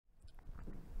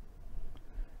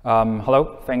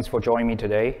Hello, thanks for joining me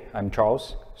today. I'm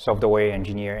Charles, software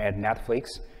engineer at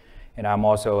Netflix, and I'm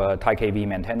also a TiKV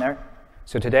maintainer.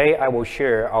 So today I will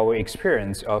share our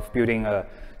experience of building a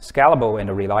scalable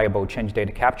and reliable change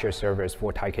data capture service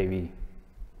for TiKV.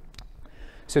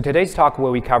 So today's talk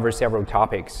will cover several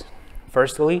topics.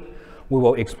 Firstly, we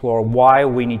will explore why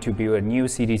we need to build a new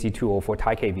CDC tool for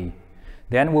TiKV.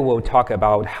 Then we will talk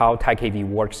about how TiKV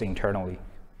works internally.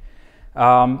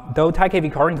 Though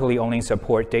TiKV currently only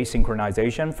supports date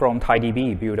synchronization from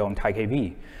TiDB built on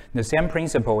TiKV, the same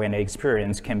principle and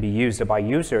experience can be used by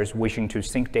users wishing to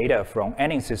sync data from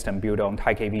any system built on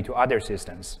TiKV to other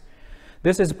systems.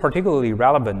 This is particularly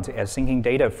relevant as syncing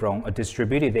data from a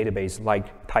distributed database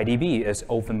like TiDB is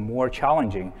often more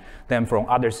challenging than from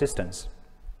other systems.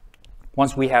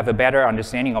 Once we have a better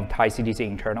understanding of TiCDC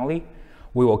internally,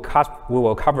 we will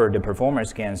cover the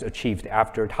performance gains achieved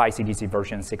after TiCDC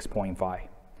version 6.5.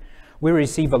 We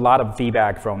received a lot of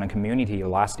feedback from the community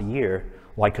last year,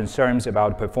 like concerns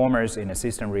about performance and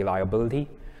system reliability.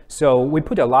 So we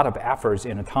put a lot of efforts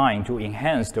and time to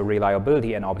enhance the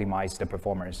reliability and optimize the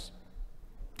performance.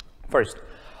 First,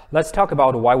 let's talk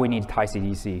about why we need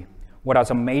TiCDC. What are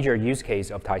some major use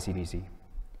cases of TiCDC?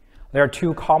 There are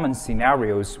two common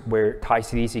scenarios where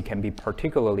TiCDC can be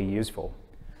particularly useful.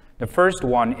 The first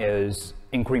one is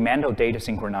incremental data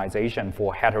synchronization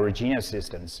for heterogeneous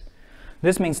systems.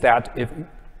 This means that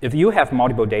if you have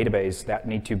multiple databases that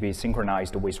need to be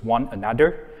synchronized with one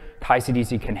another,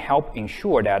 TiCDC can help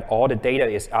ensure that all the data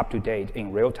is up to date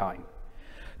in real time.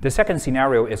 The second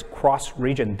scenario is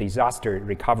cross-region disaster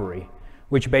recovery,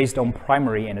 which is based on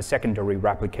primary and secondary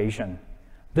replication.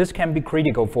 This can be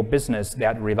critical for business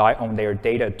that rely on their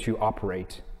data to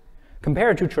operate.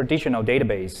 Compared to traditional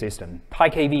database system,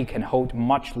 TiKV can hold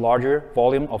much larger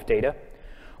volume of data,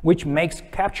 which makes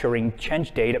capturing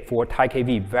change data for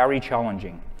TiKV very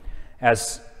challenging,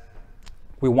 as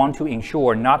we want to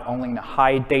ensure not only the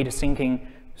high data syncing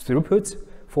throughputs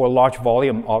for large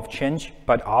volume of change,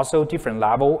 but also different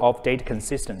level of data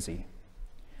consistency.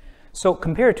 So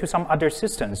compared to some other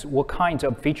systems, what kinds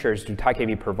of features do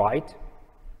TiKV provide?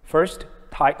 First,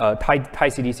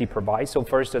 TiCDC provides. So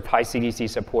first, the TiCDC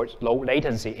supports low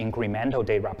latency incremental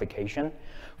data replication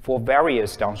for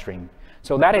various downstream.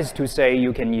 So that is to say,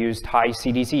 you can use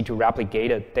TiCDC to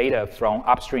replicate data from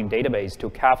upstream database to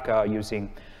Kafka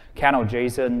using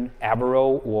Canal.json,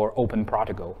 Avro, or Open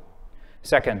Protocol.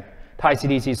 Second,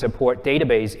 TiCDC supports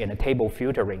database and table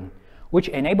filtering, which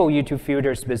enable you to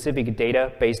filter specific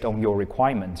data based on your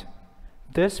requirement.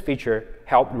 This feature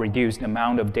helps reduce the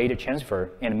amount of data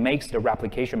transfer and makes the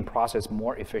replication process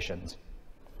more efficient.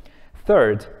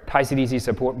 Third, TiCDC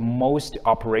supports most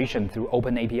operations through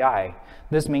Open API.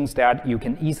 This means that you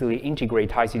can easily integrate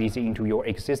TiCDC into your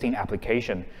existing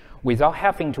application without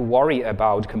having to worry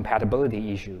about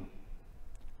compatibility issue.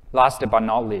 Last but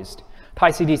not least,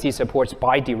 TiCDC supports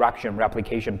bidirectional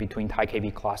replication between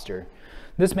TiKV clusters.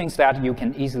 This means that you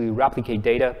can easily replicate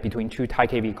data between two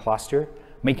TiKV clusters,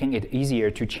 making it easier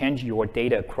to change your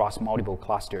data across multiple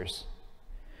clusters.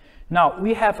 Now,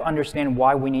 we have to understand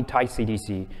why we need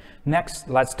TiCDC. Next,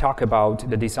 let's talk about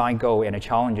the design goal and the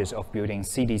challenges of building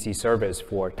CDC service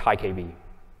for TiKV.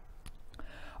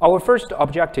 Our first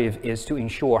objective is to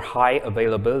ensure high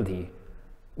availability.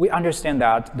 We understand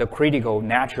that the critical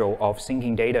nature of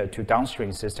syncing data to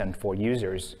downstream systems for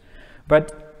users,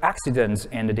 but accidents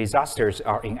and disasters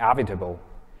are inevitable.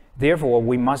 Therefore,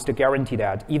 we must guarantee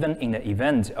that even in the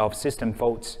event of system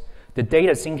faults, the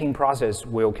data syncing process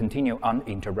will continue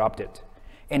uninterrupted,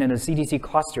 and the CDC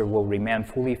cluster will remain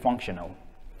fully functional.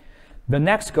 The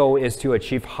next goal is to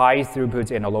achieve high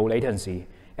throughput and low latency.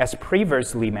 As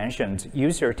previously mentioned,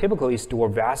 users typically store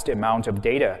vast amounts of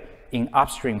data in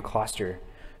upstream cluster,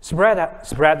 spread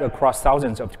across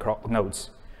thousands of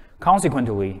nodes.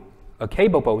 Consequently, a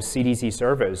capable CDC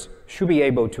service should be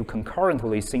able to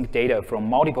concurrently sync data from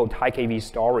multiple TiKV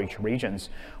storage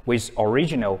regions with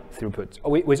optimal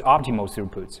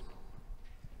throughputs.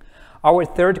 Our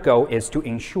third goal is to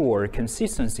ensure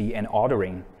consistency and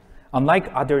ordering.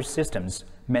 Unlike other systems,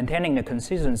 maintaining the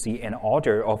consistency and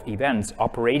order of events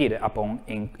operated upon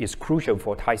is crucial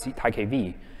for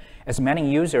TiKV, as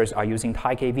many users are using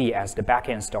TiKV as the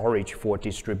backend storage for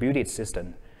distributed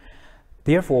system.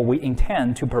 Therefore, we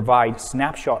intend to provide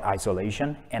snapshot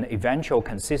isolation and eventual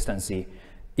consistency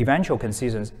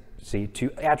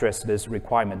to address this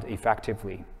requirement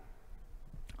effectively.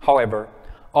 However,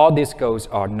 all these goals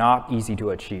are not easy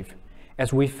to achieve,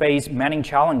 as we face many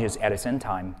challenges at the same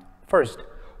time. First,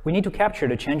 we need to capture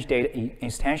the change data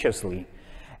instantaneously,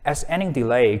 as any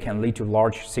delay can lead to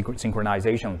large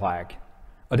synchronization lag.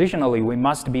 Additionally, we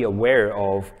must be aware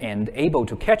of and able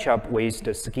to catch up with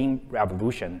the scheme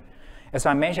revolution. As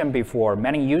I mentioned before,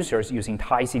 many users using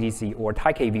TiCDC or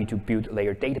TiKV to build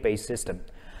their database system.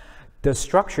 The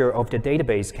structure of the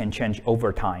database can change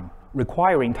over time,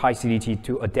 requiring TiCDC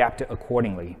to adapt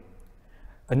accordingly.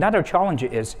 Another challenge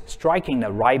is striking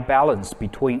the right balance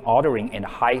between ordering and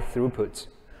high throughput.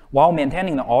 While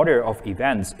maintaining the order of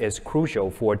events is crucial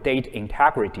for data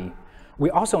integrity, we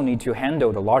also need to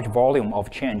handle the large volume of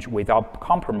change without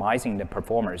compromising the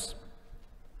performance.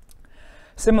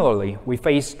 Similarly, we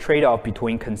face trade-off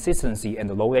between consistency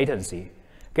and low latency.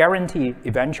 Guarantee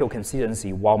eventual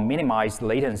consistency while minimize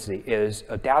latency is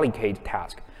a delicate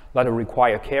task that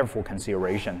requires careful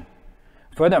consideration.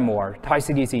 Furthermore,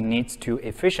 TiCDC needs to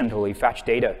efficiently fetch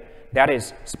data that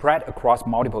is spread across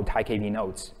multiple TiKV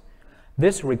nodes.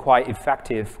 This requires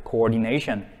effective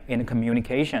coordination and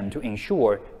communication to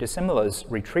ensure the seamless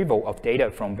retrieval of data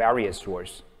from various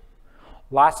sources.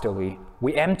 Lastly,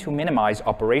 we aim to minimize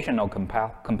operational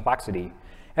complexity,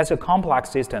 as a complex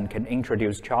system can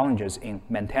introduce challenges in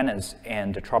maintenance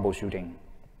and troubleshooting.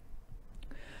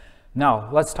 Now,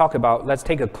 let's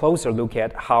take a closer look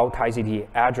at how TiCDC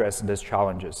addresses these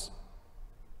challenges.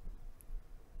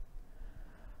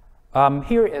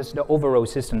 Here is the overall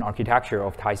system architecture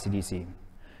of TiCDC.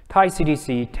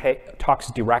 TiCDC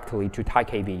talks directly to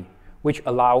TiKV, which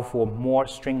allows for more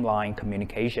streamlined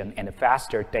communication and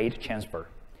faster data transfer.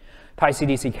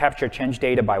 TiCDC captures change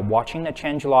data by watching the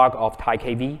change log of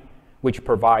TiKV, which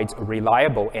provides a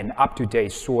reliable and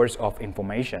up-to-date source of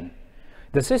information.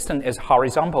 The system is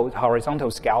horizontal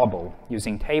scalable,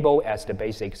 using table as the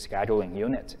basic scheduling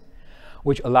unit,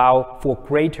 which allow for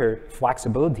greater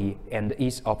flexibility and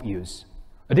ease of use.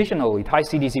 Additionally,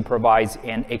 TiCDC provides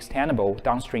an extensible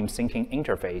downstream syncing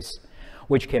interface,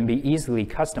 which can be easily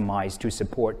customized to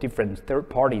support different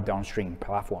third-party downstream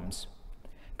platforms.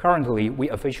 Currently, we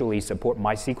officially support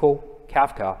MySQL,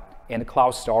 Kafka, and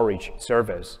cloud storage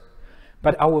service.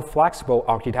 But our flexible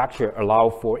architecture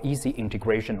allows for easy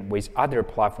integration with other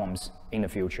platforms in the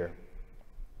future.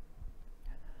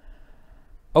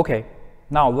 Okay,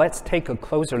 now let's take a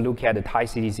closer look at the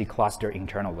TiCDC cluster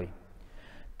internally.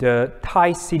 The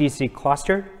TiCDC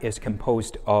cluster is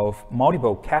composed of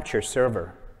multiple capture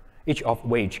servers, each of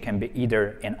which can be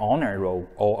either an owner role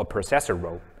or a processor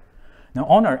role. The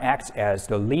owner acts as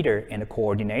the leader and the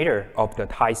coordinator of the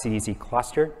TiCDC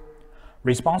cluster,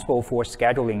 responsible for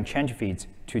scheduling change feeds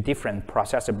to different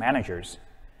processor managers.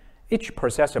 Each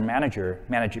processor manager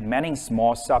manages many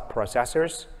small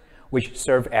sub-processors, which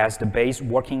serve as the base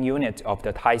working unit of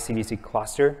the TiCDC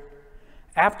cluster.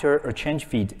 After a change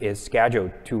feed is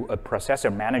scheduled to a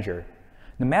processor manager,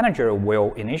 the manager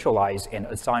will initialize and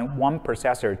assign one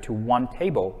processor to one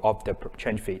table of the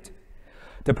change feed.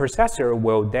 The processor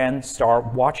will then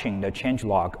start watching the change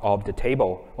log of the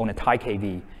table on the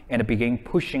TiKV and begin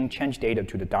pushing change data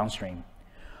to the downstream.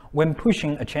 When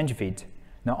pushing a change feed,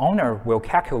 the owner will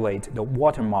calculate the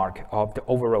watermark of the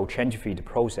overall change feed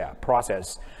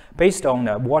process based on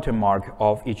the watermark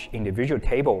of each individual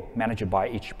table managed by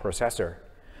each processor.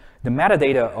 The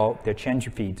metadata of the change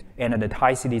feed and the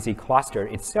TiCDC cluster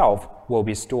itself will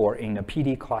be stored in the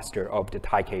PD cluster of the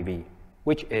TiKV,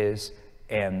 which is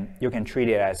you can treat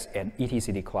it as an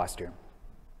etcd cluster.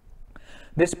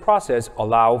 This process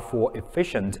allows for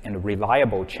efficient and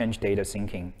reliable change data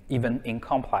syncing, even in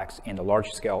complex and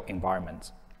large-scale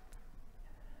environments.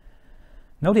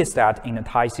 Notice that in the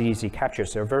TiCDC capture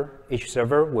server, each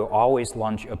server will always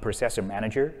launch a processor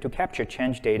manager to capture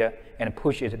change data and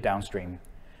push it downstream.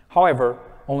 However,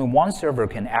 only one server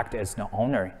can act as the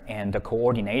owner and the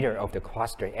coordinator of the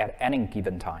cluster at any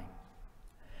given time.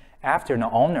 After the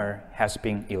owner has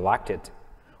been elected,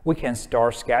 we can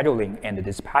start scheduling and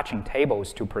dispatching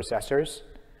tables to processors.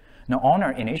 The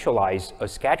owner initializes a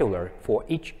scheduler for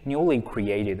each newly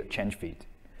created change feed.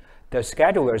 The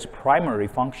scheduler's primary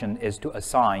function is to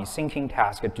assign syncing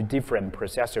tasks to different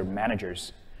processor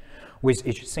managers, with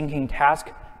each syncing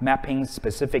task mapping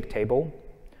specific table.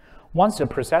 Once the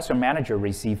processor manager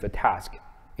receives a task,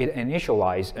 it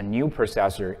initializes a new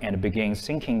processor and begins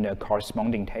syncing the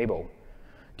corresponding table.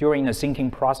 During the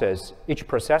syncing process, each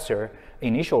processor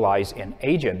initializes an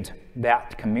agent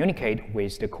that communicates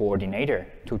with the coordinator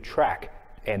to track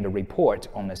and report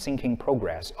on the syncing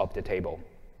progress of the table.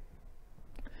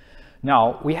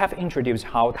 Now, we have introduced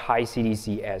how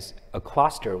TiCDC as a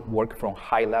cluster works from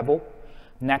high level.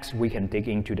 Next, we can dig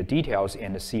into the details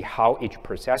and see how each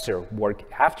processor works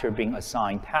after being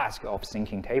assigned tasks of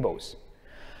syncing tables.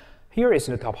 Here is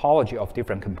the topology of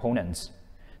different components.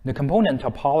 The component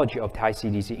topology of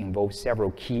TiCDC involves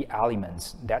several key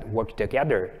elements that work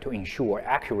together to ensure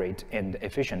accurate and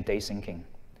efficient data syncing.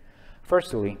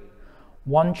 Firstly,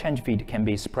 one change feed can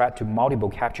be spread to multiple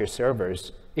capture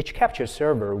servers. Each capture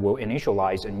server will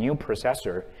initialize a new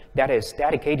processor that is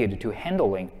dedicated to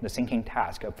handling the syncing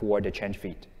task for the change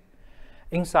feed.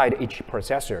 Inside each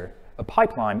processor, a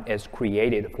pipeline is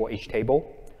created for each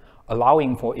table,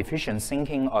 allowing for efficient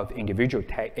syncing of individual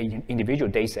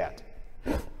dataset.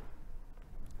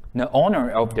 The owner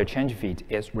of the change feed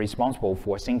is responsible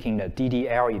for syncing the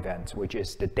DDL event, which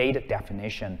is the data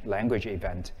definition language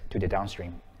event, to the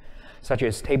downstream, such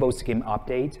as table scheme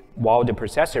update, while the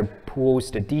processor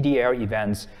pulls the DDL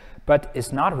events, but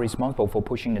is not responsible for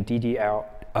pushing the DDL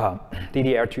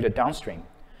to the downstream.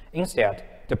 Instead,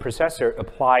 the processor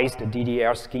applies the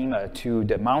DDL schema to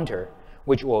the mounter,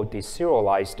 which will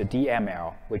deserialize the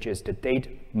DML, which is the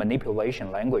date manipulation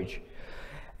language.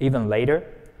 Even later,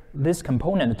 this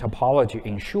component topology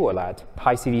ensures that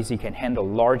TiCDC can handle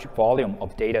large volume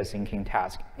of data syncing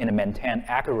tasks and maintain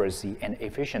accuracy and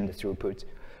efficient throughput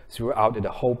throughout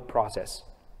the whole process.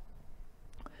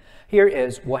 Here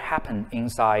is what happened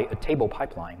inside a table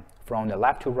pipeline. From the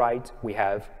left to right, we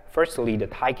have firstly the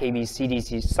TiKV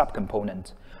CDC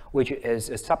subcomponent, which is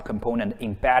a subcomponent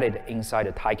embedded inside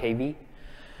the TiKV,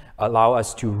 allow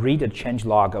us to read the change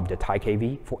log of the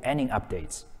TiKV for any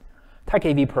updates.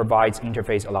 TiKV provides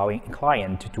interface allowing a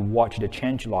client to watch the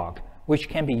change log, which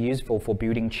can be useful for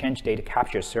building change data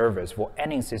capture servers for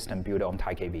any system built on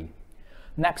TiKV.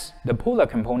 Next, the puller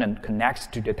component connects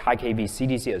to the TiKV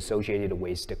CDC associated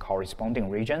with the corresponding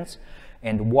regions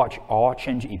and watch all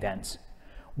change events.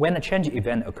 When a change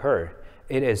event occurs,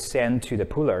 it is sent to the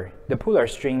puller. The puller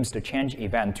streams the change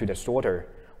event to the sorter,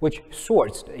 which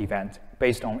sorts the event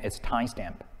based on its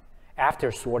timestamp.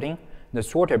 After sorting, the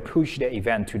sorter pushes the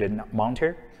event to the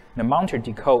mounter. The mounter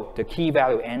decodes the key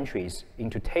value entries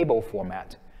into table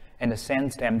format and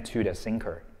sends them to the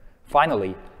syncer.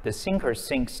 Finally, the syncer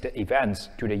syncs the events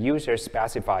to the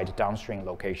user-specified downstream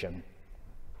location.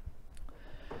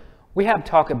 We have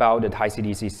talked about the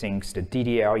TiCDC syncs the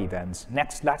DDL events.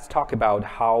 Next, let's talk about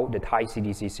how the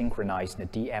TiCDC synchronizes the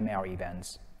DML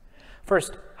events.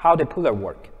 First, how the puller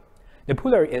works. The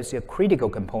puller is a critical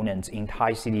component in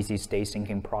TiCDC state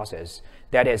syncing process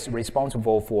that is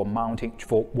responsible for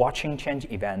watching change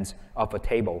events of a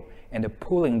table and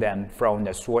pulling them from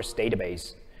the source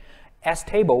database. As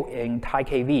table in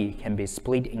TiKV can be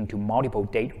split into multiple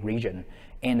date regions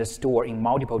and stored in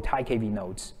multiple TiKV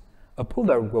nodes, a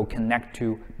puller will connect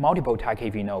to multiple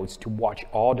TiKV nodes to watch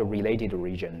all the related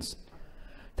regions.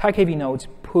 TiKV nodes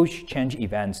push change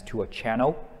events to a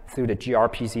channel through the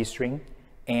gRPC string,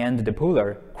 and the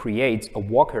puller creates a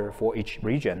walker for each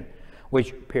region,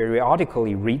 which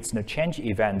periodically reads the change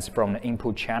events from the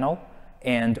input channel,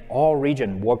 and all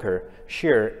region walker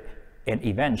share an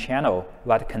event channel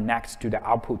that connects to the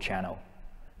output channel.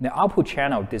 The output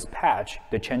channel dispatches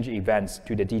the change events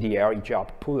to the DDL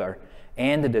job puller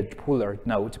and the puller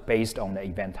node based on the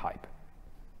event type.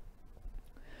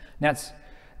 Next,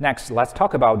 let's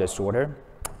talk about the sorter.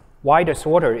 Why the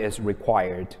sorter is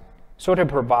required? Sorter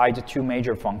provides two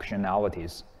major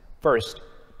functionalities. First,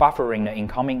 buffering the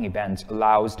incoming events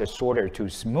allows the sorter to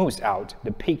smooth out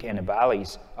the peaks and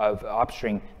valleys of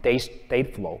upstream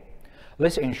data flow.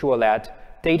 This ensures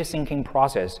that data syncing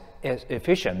process is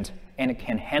efficient and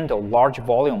can handle large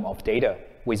volume of data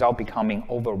without becoming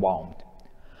overwhelmed.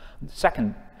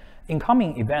 Second,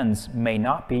 incoming events may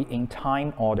not be in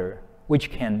time order,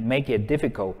 which can make it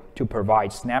difficult to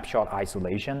provide snapshot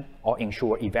isolation or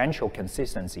ensure eventual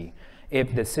consistency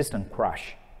if the system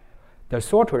crashes. The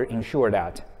sorter ensures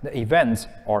that the events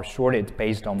are sorted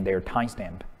based on their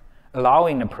timestamp,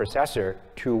 allowing the processor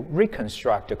to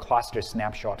reconstruct the cluster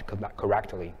snapshot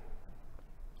correctly.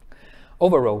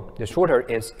 Overall, the sorter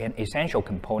is an essential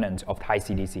component of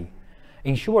TiCDC,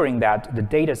 ensuring that the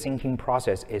data syncing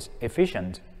process is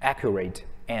efficient, accurate,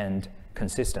 and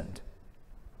consistent.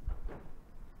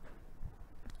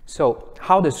 So,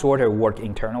 how does sorter work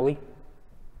internally?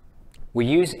 We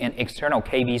use an external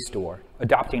KV store,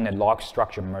 adopting the log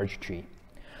structure merge tree.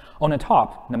 On the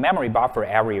top, the memory buffer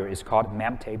area is called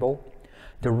map table.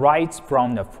 The writes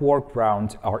from the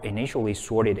foreground are initially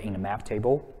sorted in the map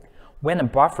table. When the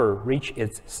buffer reaches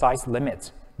its size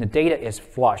limits, the data is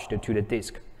flushed to the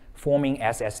disk, forming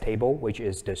SS table, which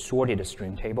is the sorted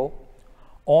stream table.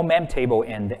 All map table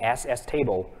and the SS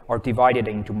table are divided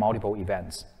into multiple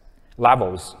events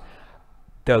levels.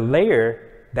 The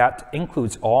layer that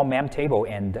includes all map table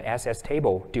and the SS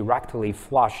table directly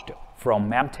flushed from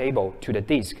map table to the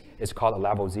disk is called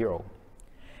level 0.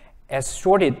 As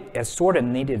sorted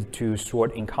needed to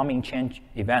sort incoming change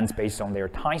events based on their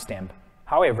timestamp.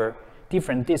 However,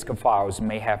 different disk files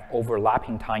may have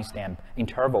overlapping timestamp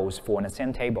intervals for the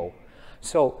same table.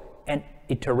 So an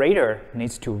iterator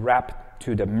needs to wrap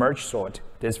to the merge sort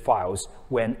these files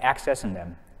when accessing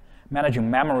them. Managing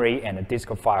memory and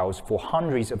disk files for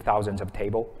hundreds of thousands of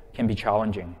tables can be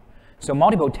challenging. So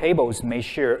multiple tables may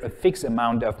share a fixed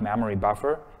amount of memory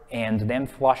buffer and then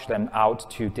flush them out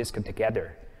to disk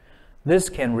together. This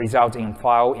can result in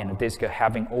file and disk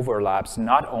having overlaps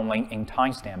not only in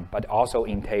timestamp but also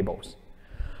in tables.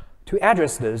 To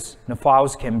address this, the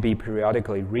files can be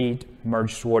periodically read,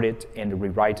 merge sorted, and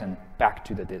rewritten back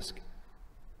to the disk.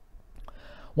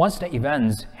 Once the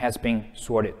events has been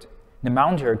sorted, the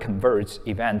mounter converts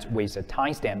events with a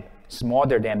timestamp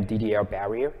smaller than DDL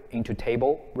barrier into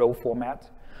table row format.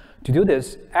 To do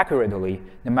this accurately,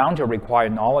 the mounter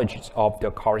requires knowledge of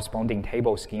the corresponding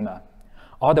table schema.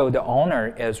 Although the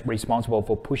owner is responsible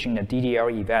for pushing the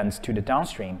DDL events to the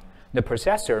downstream, the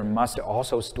processor must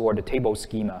also store the table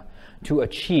schema. To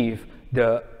achieve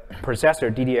the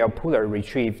processor DDL puller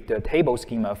retrieve the table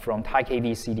schema from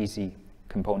TiKV CDC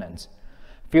components,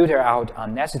 filter out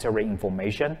unnecessary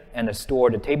information, and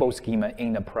store the table schema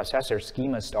in the processor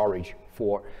schema storage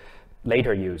for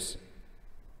later use.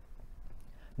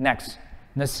 Next,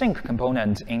 the sync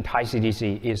component in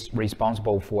TiCDC is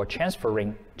responsible for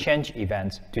transferring change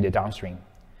events to the downstream.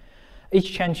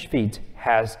 Each change feed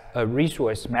has a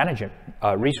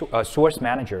source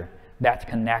manager that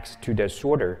connects to the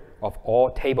sorter of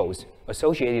all tables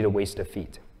associated with the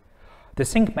feed. The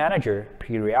sync manager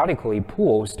periodically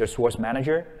pulls the source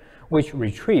manager, which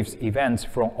retrieves events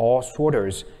from all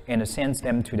sorters and sends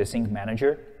them to the sync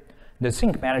manager. The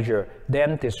sync manager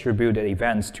then distributes the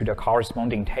events to the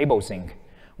corresponding table sync,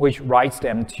 which writes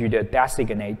them to the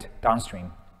designate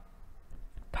downstream.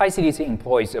 TiCDC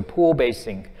employs a pool-based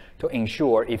sync to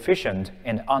ensure efficient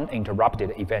and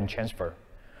uninterrupted event transfer.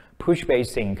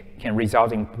 Push-based sync can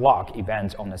result in block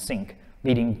events on the sync,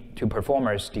 leading to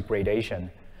performance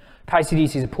degradation.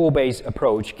 TiCDC's pool-based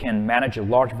approach can manage a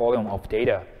large volume of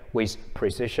data with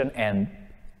precision and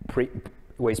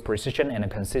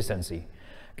consistency,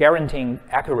 guaranteeing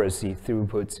accuracy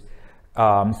throughput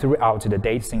throughout the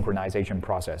data synchronization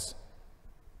process.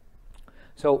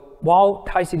 So while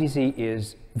TiCDC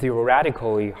is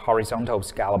theoretically horizontal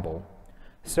scalable,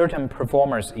 certain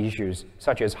performance issues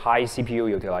such as high CPU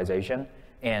utilization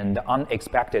and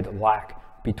unexpected lag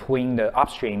between the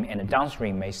upstream and the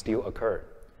downstream may still occur.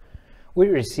 We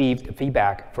received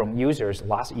feedback from users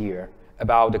last year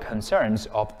about the concerns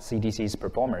of CDC's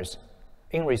performance.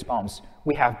 In response,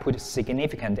 we have put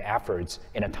significant efforts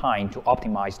and time to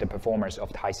optimize the performance of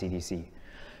TiCDC.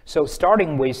 So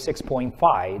starting with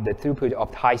 6.5, the throughput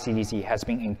of TiCDC has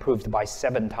been improved by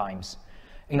 7 times.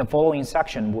 In the following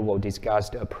section, we will discuss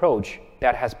the approach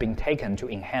that has been taken to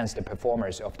enhance the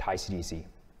performance of TiCDC.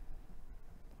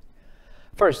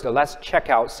 First, let's check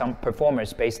out some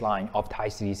performance baseline of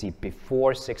TiCDC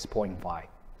before 6.5.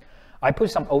 I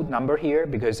put some old number here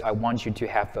because I want you to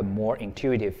have a more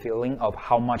intuitive feeling of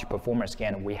how much performance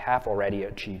gain we have already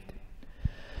achieved.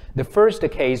 The first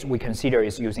case we consider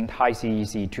is using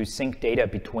TiCDC to sync data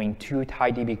between 2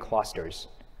 TiDB clusters.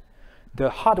 The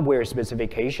hardware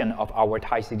specification of our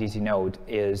TiCDC node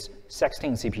is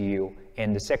 16 CPU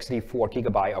and 64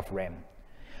 GB of RAM,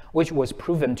 which was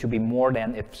proven to be more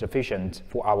than sufficient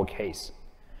for our case.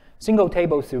 Single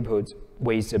table throughput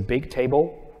with a big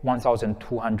table,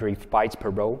 1,200 bytes per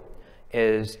row,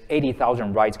 is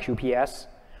 80,000 writes QPS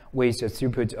with a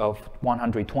throughput of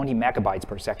 120 megabytes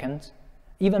per second.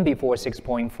 Even before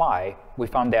 6.5, we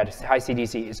found that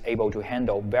TiCDC is able to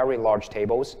handle very large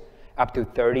tables, up to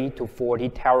 30 to 40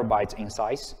 terabytes in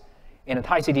size, and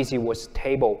TiCDC was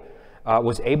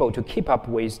able to keep up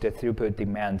with the throughput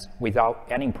demands without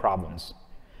any problems.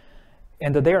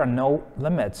 And there are no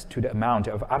limits to the amount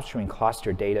of upstream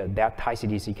cluster data that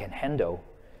TiCDC can handle.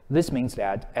 This means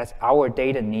that as our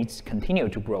data needs continue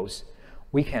to grow,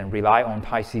 we can rely on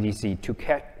TiCDC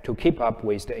to keep up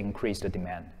with the increased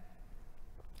demand.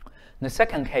 The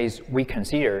second case we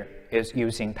consider is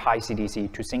using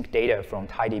TiCDC to sync data from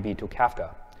TiDB to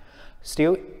Kafka.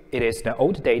 Still, it is the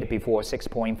old date before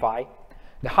 6.5.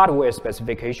 The hardware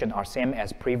specifications are same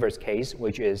as previous case,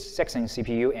 which is 16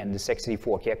 CPU and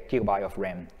 64 GB of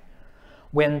RAM.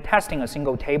 When testing a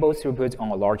single table throughput on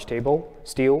a large table,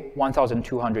 still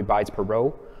 1,200 bytes per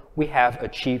row, we have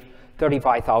achieved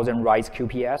 35,000 writes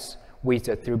QPS with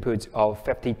a throughput of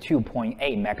 52.8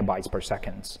 megabytes per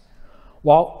second.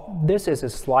 While this is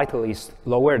slightly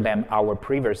lower than our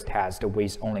previous test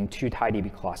with only 2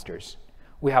 TiDB clusters,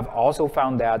 we have also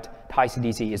found that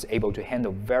TiCDC is able to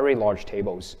handle very large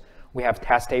tables. We have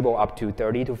test table up to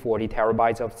 30 to 40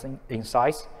 terabytes in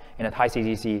size, and the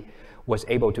TiCDC was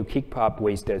able to keep up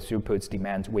with the throughput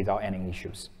demands without any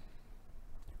issues.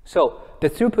 So the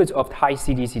throughput of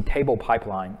TiCDC table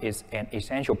pipeline is an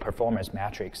essential performance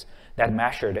matrix that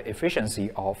measures the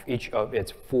efficiency of each of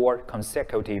its 4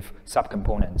 consecutive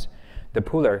subcomponents: the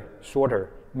puller, sorter,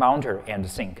 mounter, and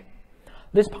sink.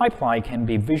 This pipeline can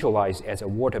be visualized as a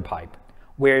water pipe,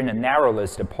 where the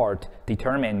narrowest part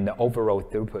determines the overall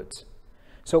throughput.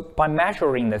 So by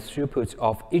measuring the throughput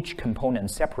of each component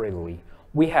separately,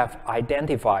 we have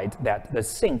identified that the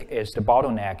sink is the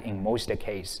bottleneck in most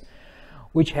cases,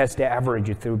 which has the average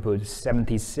throughput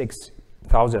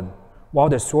 76,000, while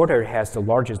the sorter has the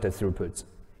largest throughput.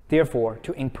 Therefore,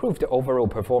 to improve the overall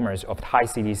performance of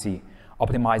TiCDC,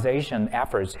 optimization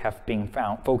efforts have been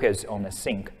focused on the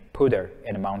sink, puller,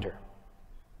 and mounter.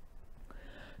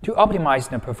 To optimize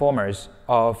the performance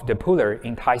of the puller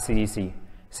in TiCDC,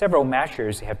 several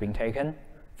measures have been taken.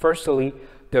 Firstly,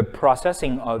 the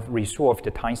processing of resolved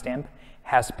timestamp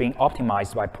has been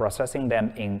optimized by processing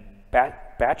them in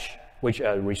batch, which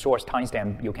a resource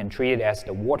timestamp you can treat it as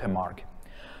the watermark.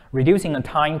 Reducing the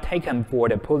time taken for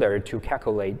the puller to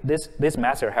calculate, this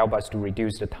method helps us to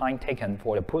reduce the time taken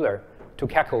for the puller to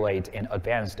calculate and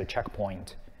advance the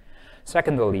checkpoint.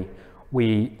 Secondly,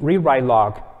 rewrite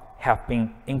log have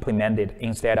been implemented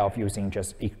instead of using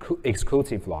just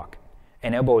exclusive log,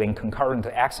 enabling concurrent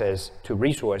access to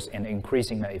resource and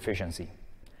increasing the efficiency.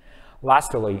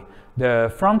 Lastly,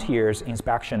 the frontiers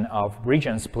inspection of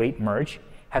region split merge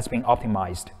has been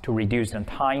optimized to reduce the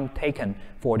time taken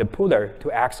for the puller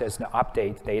to access the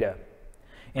update data.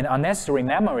 And unnecessary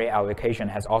memory allocation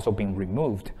has also been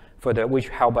removed, which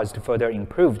helps us to further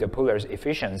improve the puller's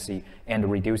efficiency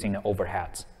and reducing the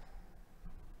overheads.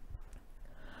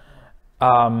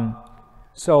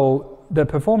 So the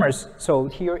performance, so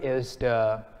here is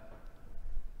how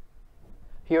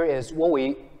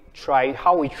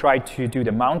we try to do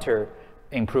the mounter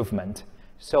improvement.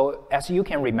 So as you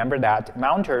can remember that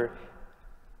mounter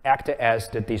acted as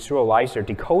the deserializer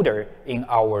decoder in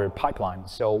our pipeline.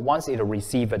 So once it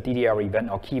receives a DDL event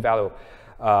or key value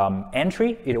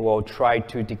entry, it will try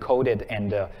to decode it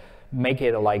and make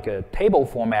it like a table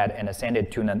format and send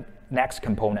it to the next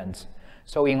component.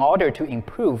 So in order to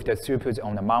improve the throughput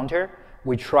on the mounter,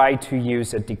 we try to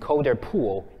use a decoder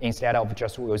pool instead of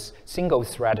just use single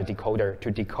thread decoder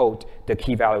to decode the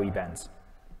key value events.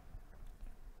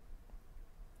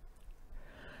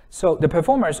 So the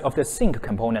performance of the sink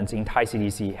components in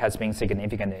TiCDC has been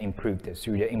significantly improved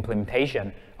through the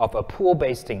implementation of a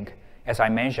pool-based sink, as I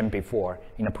mentioned before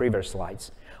in the previous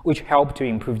slides, which helped to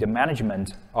improve the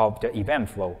management of the event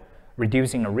flow,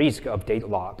 reducing the risk of data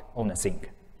log on the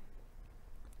sink.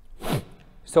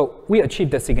 So we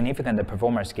achieved the significant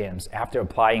performance gains after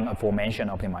applying aforementioned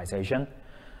optimization.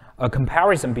 A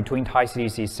comparison between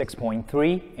TiCDC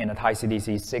 6.3 and the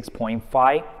TiCDC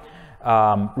 6.5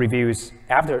 reviews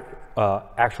after,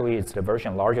 actually it's the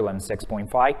version larger than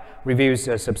 6.5, reviews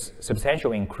a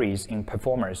substantial increase in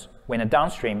performance when the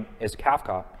downstream is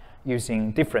Kafka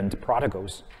using different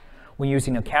protocols. When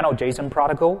using a Canal JSON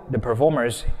protocol, the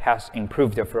performance has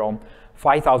improved from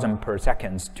 5,000 per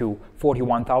second to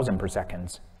 41,000 per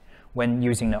second. When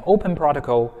using the open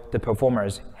protocol, the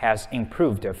performance has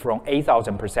improved from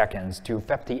 8,000 per second to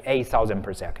 58,000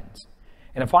 per second.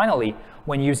 And finally,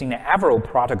 when using the Avro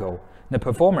protocol, the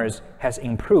performance has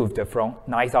improved from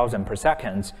 9,000 per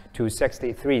second to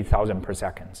 63,000 per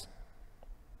second.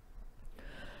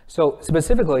 So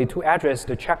specifically, to address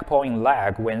the checkpoint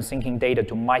lag when syncing data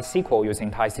to MySQL using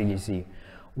TiCDC,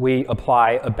 we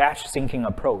apply a batch syncing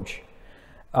approach.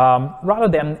 Rather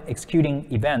than executing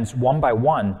events one by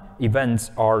one,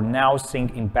 events are now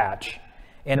synced in batch,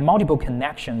 and multiple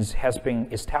connections has been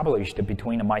established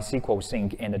between the MySQL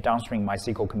sync and the downstream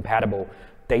MySQL compatible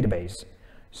database.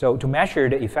 So to measure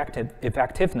the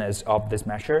effectiveness of this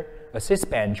measure, a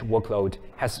sysbench workload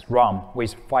has run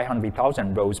with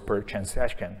 500,000 rows per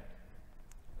transaction.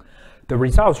 The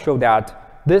results show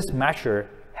that this measure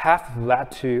have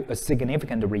led to a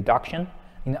significant reduction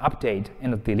in the update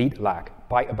and the delete lag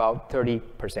by about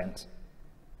 30%.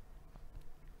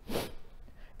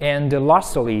 And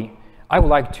lastly, I would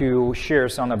like to share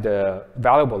some of the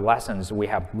valuable lessons we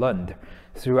have learned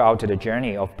throughout the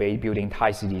journey of building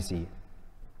TiCDC.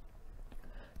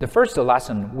 The first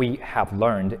lesson we have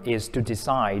learned is to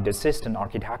design the system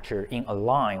architecture in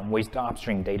line with the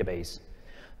upstream database.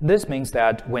 This means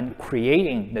that when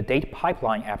creating the data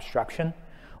pipeline abstraction,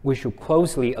 we should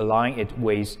closely align it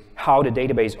with how the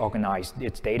database organizes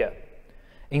its data.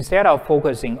 Instead of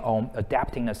focusing on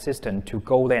adapting the system to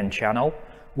Golang channel,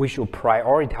 we should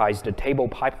prioritize the table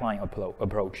pipeline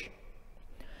approach.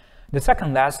 The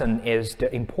second lesson is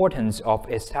the importance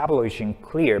of establishing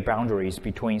clear boundaries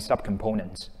between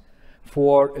subcomponents.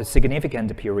 For a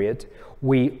significant period,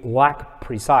 we lack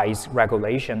precise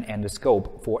regulation and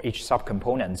scope for each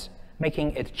subcomponent,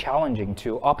 making it challenging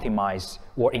to optimize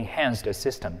or enhance the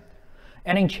system.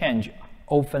 Any change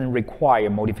often require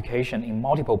modification in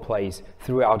multiple places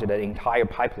throughout the entire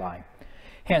pipeline.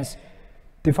 Hence,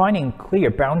 defining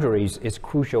clear boundaries is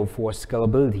crucial for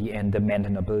scalability and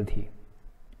maintainability.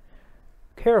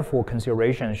 Careful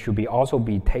consideration should also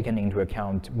be taken into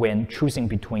account when choosing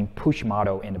between push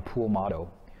model and pull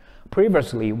model.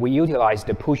 Previously, we utilized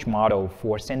the push model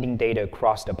for sending data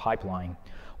across the pipeline,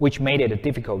 which made it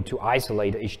difficult to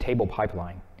isolate each table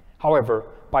pipeline. However,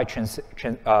 by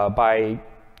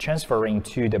transferring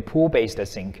to the pull-based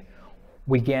sync,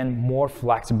 we gain more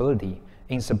flexibility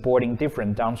in supporting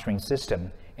different downstream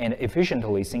systems and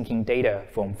efficiently syncing data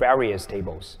from various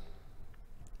tables.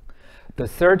 The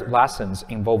third lesson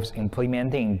involves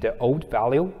implementing the old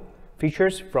value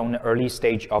features from the early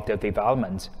stage of the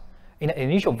development. In the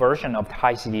initial version of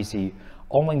TiCDC,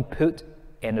 only put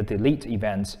and delete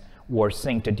events were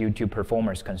synced due to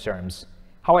performance concerns.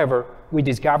 However, we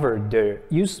discovered the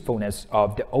usefulness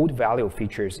of the old value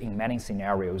features in many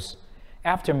scenarios.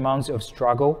 After months of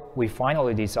struggle, we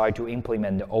finally decided to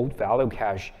implement the old value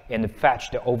cache and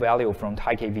fetch the old value from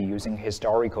TiKV using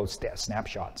historical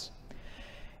snapshots.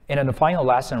 And then the final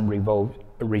lesson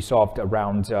resolved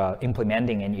around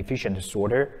implementing an efficient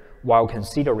sorter while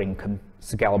considering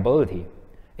scalability.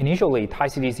 Initially,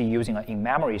 TiCDC using an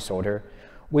in-memory sorter,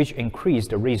 which increased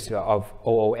the risk of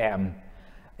OOM,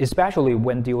 especially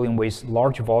when dealing with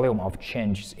large volume of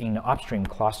changes in the upstream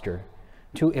cluster.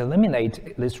 To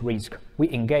eliminate this risk, we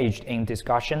engaged in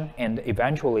discussion and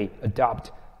eventually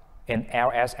adopt an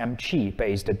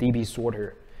LSMG-based DB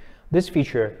sorter. This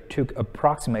feature took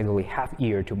approximately half a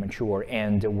year to mature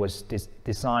and was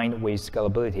designed with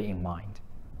scalability in mind.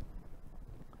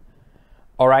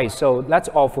 All right, so that's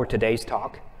all for today's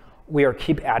talk. We are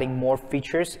keep adding more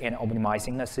features and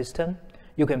optimizing the system.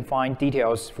 You can find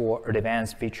details for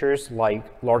advanced features like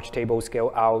large table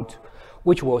scale out,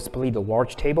 which will split the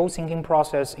large table syncing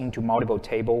process into multiple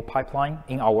table pipeline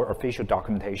in our official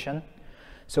documentation.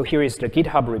 So here is the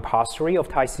GitHub repository of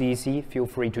TiCDC. Feel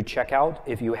free to check out.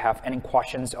 If you have any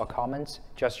questions or comments,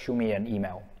 just shoot me an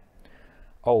email.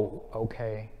 Oh,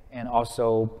 okay. And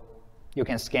also, you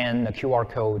can scan the QR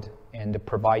code and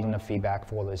provide the feedback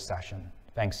for this session.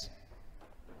 Thanks.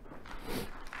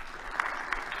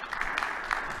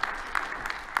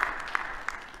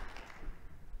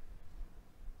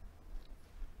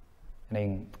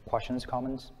 Any questions,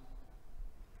 comments?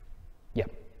 Yeah.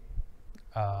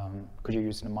 Could you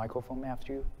use the microphone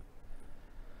after you?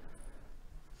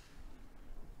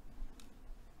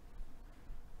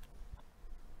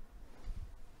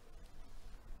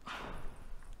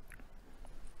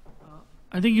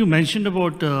 I think you mentioned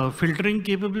about filtering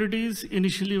capabilities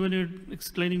initially when you're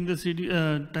explaining the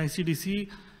TiCDC.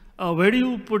 Where do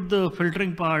you put the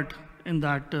filtering part in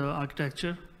that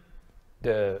architecture?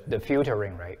 The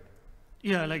filtering, right?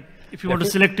 Yeah, like if you want to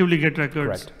selectively get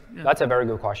records. Correct. Yeah. That's a very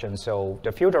good question. So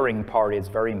the filtering part is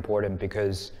very important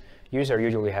because users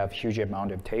usually have huge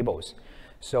amount of tables.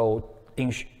 So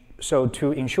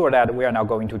to ensure that we are now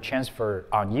going to transfer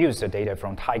unused data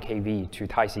from TiKV to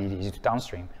TiCDC to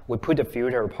downstream, we put the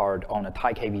filter part on the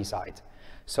TiKV side.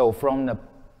 So from the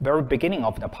very beginning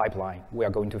of the pipeline, we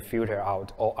are going to filter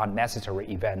out all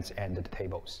unnecessary events and the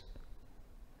tables.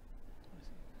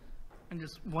 And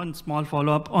just one small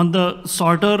follow-up. On the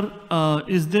sorter,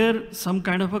 is there some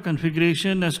kind of a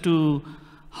configuration as to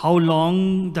how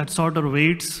long that sorter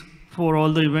waits for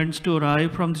all the events to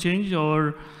arrive from the change?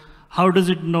 Or how does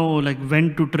it know like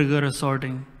when to trigger a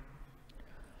sorting?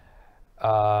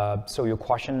 So your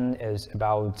question is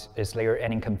about, is there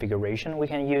any configuration we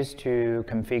can use to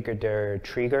configure the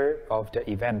trigger of the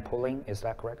event pulling? Is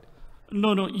that correct?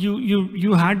 No,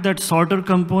 you had that sorter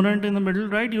component in the middle,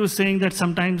 right? You were saying that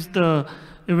sometimes the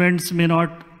events may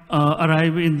not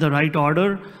arrive in the right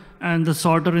order, and the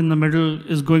sorter in the middle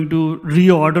is going to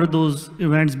reorder those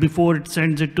events before it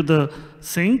sends it to the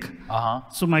sync.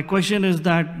 So my question is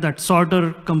that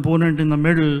sorter component in the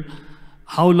middle,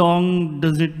 how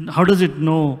does it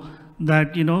know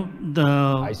that, you know,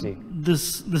 I see.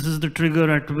 This is the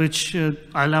trigger at which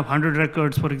I'll have 100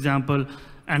 records, for example,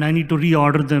 and I need to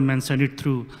reorder them and send it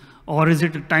through? Or is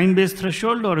it a time-based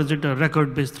threshold, or is it a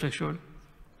record-based threshold?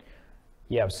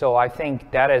 Yeah, so I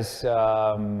think that is,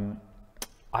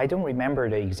 I don't remember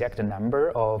the exact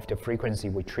number of the frequency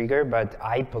we trigger, but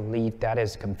I believe that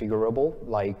is configurable.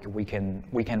 Like we can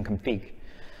configure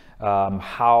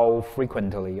how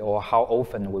frequently or how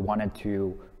often we wanted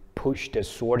to push the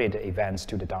sorted events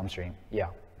to the downstream. Yeah,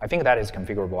 I think that is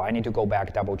configurable. I need to go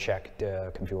back, double check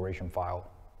the configuration file.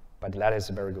 But that is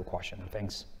a very good question.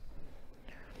 Thanks.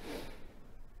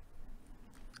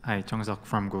 Hi, Jung-Seok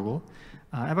from Google.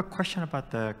 I have a question about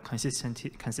the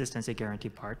consistency guarantee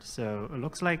part. So it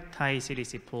looks like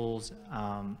TiCDC pulls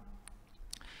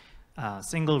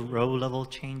single row level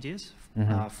changes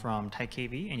from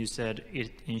TiKV, and you said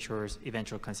it ensures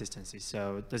eventual consistency.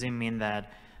 So does it mean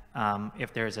that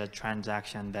if there's a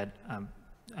transaction that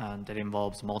that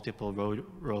involves multiple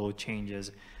row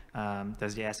changes,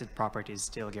 does the asset property is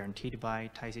still guaranteed by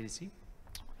TiCDC?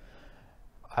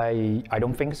 I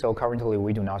don't think so. Currently,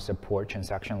 we do not support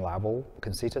transaction level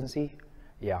consistency.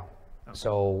 Yeah. Okay.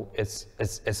 So it's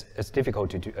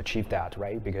difficult to achieve that,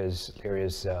 right? Because there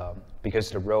is because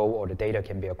the row or the data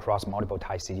can be across multiple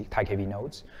TiKV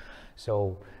nodes.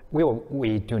 So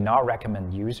we do not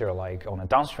recommend user like on a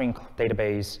downstream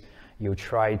database. You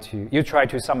try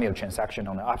to submit a transaction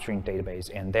on the upstream database,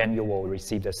 and then you will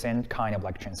receive the same kind of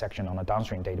like transaction on a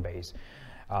downstream database.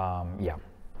 Yeah.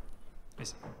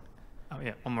 Oh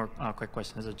yeah, one more quick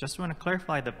question. So just want to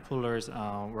clarify the pooler's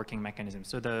working mechanism.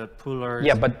 So the pooler.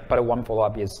 Yeah, but one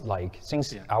follow-up is like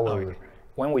since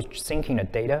when we're syncing the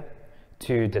data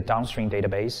to the downstream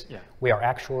database, we are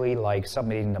actually like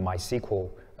submitting the MySQL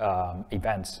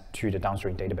events to the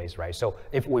downstream database, right? So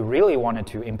if we really wanted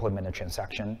to implement a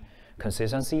transaction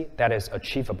consistency, that is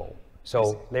achievable.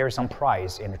 So there is some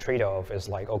price in the trade-off. Is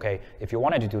like, okay, if you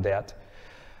wanted to do that,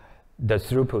 the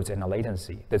throughput and the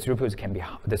latency. The throughput can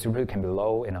be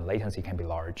low and the latency can be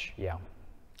large. Yeah.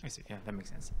 I see. Yeah, that makes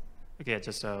sense. Okay,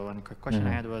 just one quick question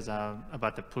I had was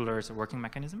about the pooler's working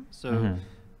mechanism. So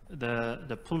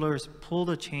the poolers pull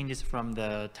the changes from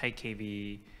the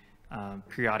TiKV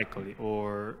periodically,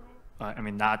 or I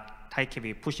mean not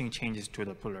TiKV pushing changes to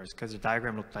the poolers, because the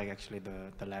diagram looked like actually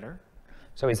the latter.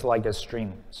 So it's like a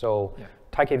stream. So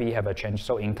TiKV have a change.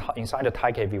 So inside the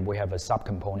TiKV, we have a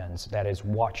subcomponents that is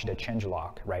watch the change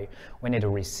log, right? When it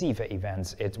receive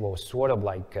events, it will sort of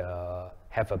like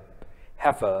have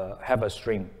a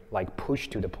stream like push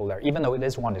to the pooler. Even though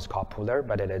this one is called pooler,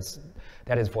 but that is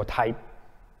for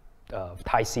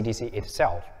TiCDC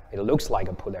itself. It looks like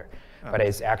a pooler, but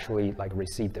it's actually like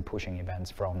receive the pushing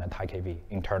events from the TiKV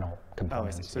internal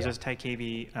components. Oh, I see. So just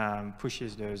TiKV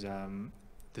pushes those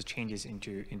the changes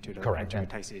into the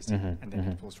TiCDC, and then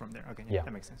it pulls from there. Okay, yeah,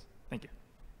 that makes sense. Thank you.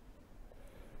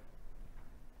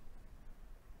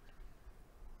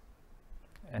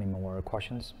 Any more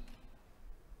questions?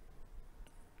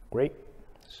 Great.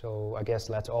 So I guess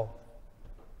that's all.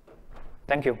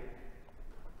 Thank you.